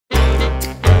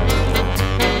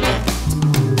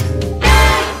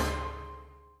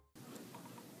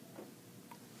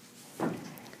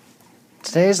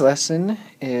Today's lesson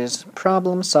is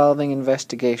problem-solving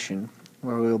investigation,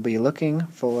 where we will be looking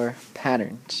for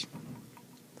patterns.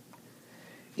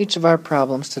 Each of our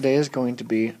problems today is going to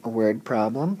be a word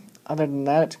problem. Other than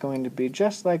that, it's going to be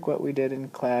just like what we did in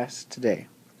class today.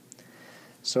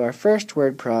 So our first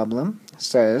word problem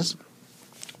says,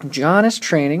 John is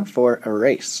training for a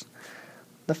race.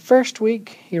 The first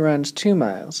week, he runs 2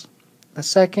 miles. The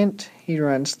second, he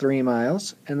runs 3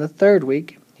 miles. And the third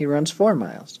week, he runs 4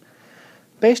 miles.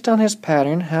 Based on his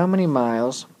pattern, how many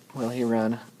miles will he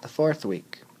run the fourth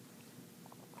week?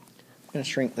 I'm going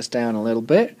to shrink this down a little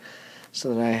bit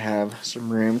so that I have some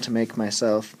room to make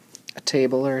myself a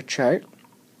table or a chart.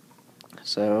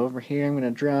 So over here I'm going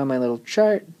to draw my little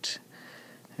chart,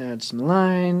 add some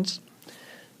lines.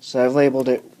 So I've labeled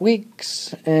it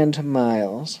weeks and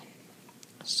miles.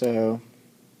 So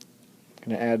I'm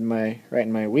going to add write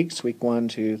in my weeks, week 1,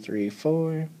 2, 3,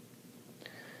 4.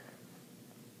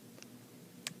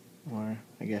 Or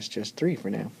I guess just 3 for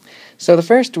now. So the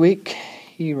first week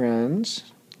he runs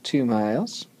 2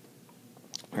 miles.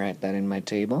 Write that in my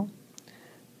table.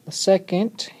 The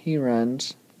second he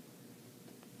runs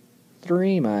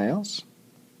 3 miles.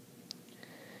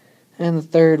 And the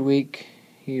third week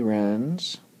he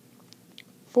runs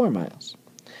 4 miles.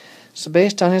 So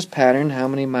based on his pattern, how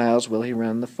many miles will he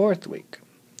run the fourth week?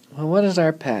 Well, what is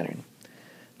our pattern?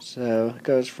 So it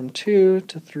goes from 2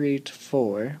 to 3 to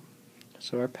 4.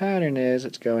 So our pattern is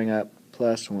it's going up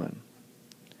plus 1.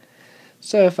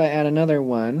 So if I add another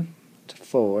 1 to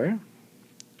 4,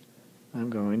 I'm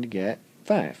going to get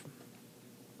 5.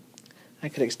 I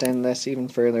could extend this even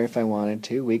further if I wanted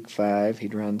to. Week 5,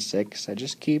 he'd run 6. I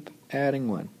just keep adding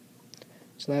 1.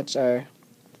 So that's our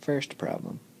first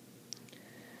problem.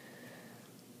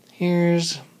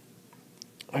 Here's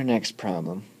our next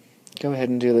problem. Go ahead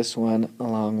and do this one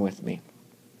along with me.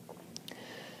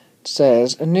 It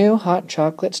says, a new hot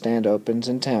chocolate stand opens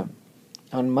in town.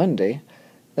 On Monday,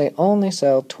 they only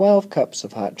sell 12 cups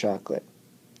of hot chocolate.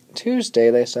 Tuesday,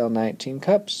 they sell 19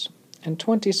 cups, and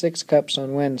 26 cups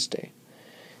on Wednesday.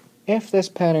 If this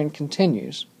pattern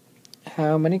continues,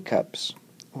 how many cups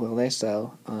will they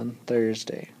sell on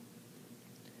Thursday?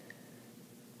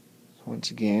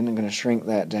 Once again, I'm going to shrink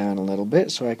that down a little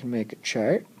bit so I can make a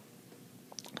chart.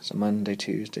 So Monday,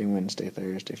 Tuesday, Wednesday,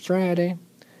 Thursday, Friday.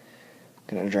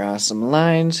 Going to draw some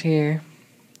lines here.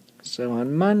 So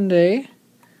on Monday,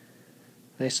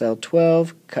 they sell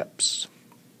 12 cups.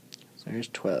 So there's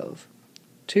 12.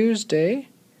 Tuesday,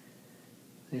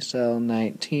 they sell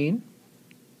 19.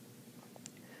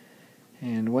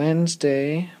 And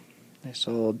Wednesday, they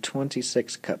sold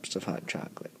 26 cups of hot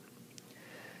chocolate.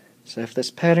 So if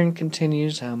this pattern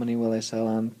continues, how many will they sell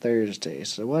on Thursday?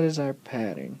 So what is our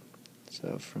pattern?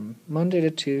 So from Monday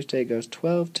to Tuesday, it goes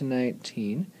 12 to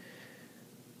 19.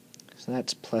 So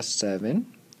that's plus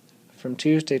 7. From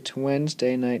Tuesday to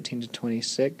Wednesday, 19 to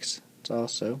 26, it's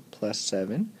also plus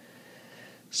 7.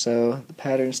 So the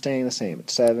pattern's staying the same.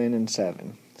 It's 7 and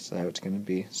 7. So it's going to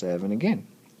be 7 again.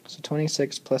 So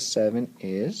 26 plus 7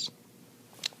 is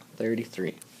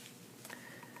 33.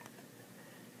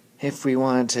 If we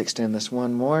wanted to extend this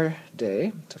one more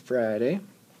day to Friday,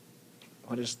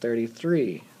 what is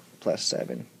 33 plus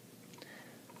 7?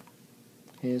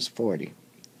 Is 40.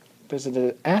 Is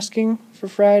it asking for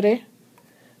Friday?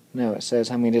 No, it says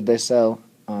how many did they sell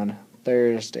on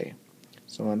Thursday.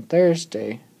 So on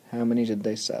Thursday, how many did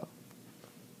they sell?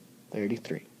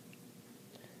 33.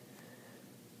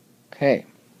 Okay,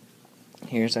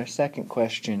 here's our second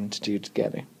question to do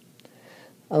together.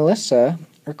 Alyssa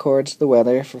records the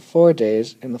weather for 4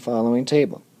 days in the following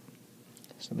table.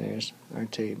 So there's our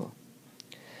table.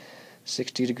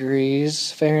 60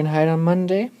 degrees Fahrenheit on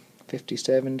Monday.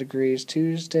 57 degrees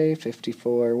Tuesday,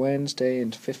 54 Wednesday,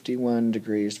 and 51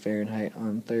 degrees Fahrenheit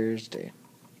on Thursday.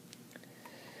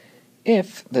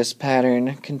 If this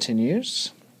pattern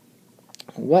continues,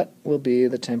 what will be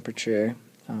the temperature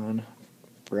on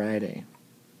Friday?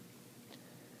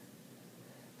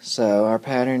 So our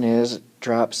pattern is it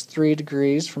drops 3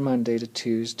 degrees from Monday to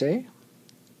Tuesday,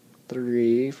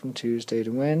 3 from Tuesday to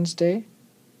Wednesday,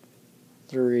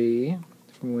 3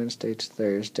 from Wednesday to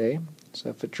Thursday. So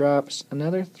if it drops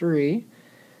another 3,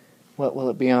 what will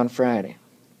it be on Friday?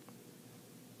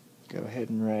 Go ahead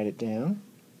and write it down.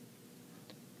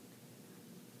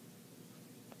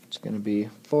 It's going to be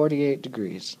 48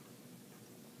 degrees.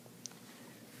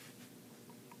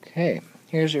 Okay,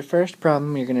 here's your first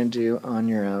problem you're going to do on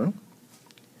your own.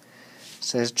 It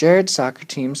says Jared's soccer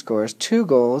team scores 2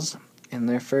 goals in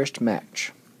their first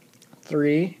match,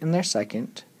 3 in their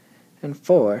second, and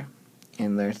 4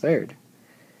 in their third.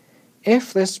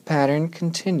 If this pattern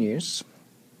continues,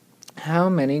 how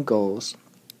many goals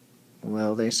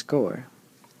will they score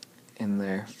in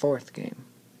their fourth game?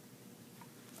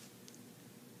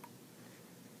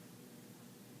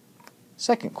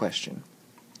 Second question.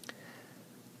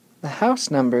 The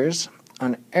house numbers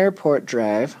on Airport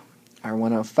Drive are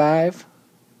 105,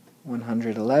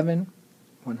 111,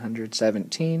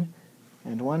 117,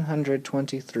 and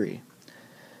 123.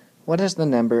 What is the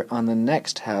number on the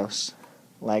next house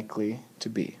likely to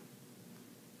be?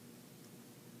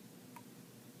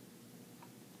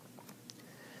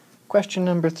 Question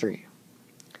number 3.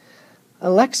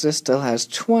 Alexa still has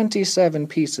 27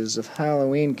 pieces of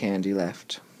Halloween candy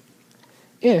left.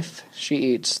 If she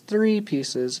eats 3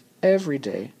 pieces every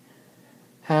day,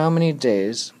 how many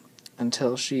days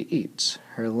until she eats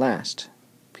her last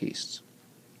piece?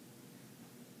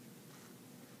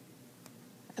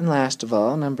 And last of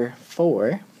all, number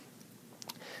 4,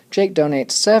 Jake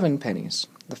donates 7 pennies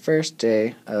the first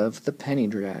day of the penny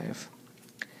drive.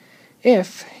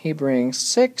 If he brings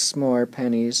 6 more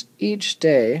pennies each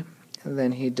day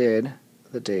than he did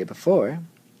the day before,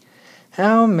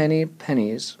 how many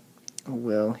pennies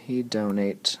will he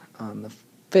donate on the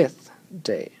 5th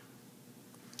day?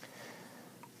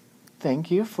 Thank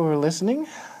you for listening.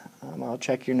 I'll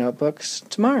check your notebooks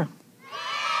tomorrow.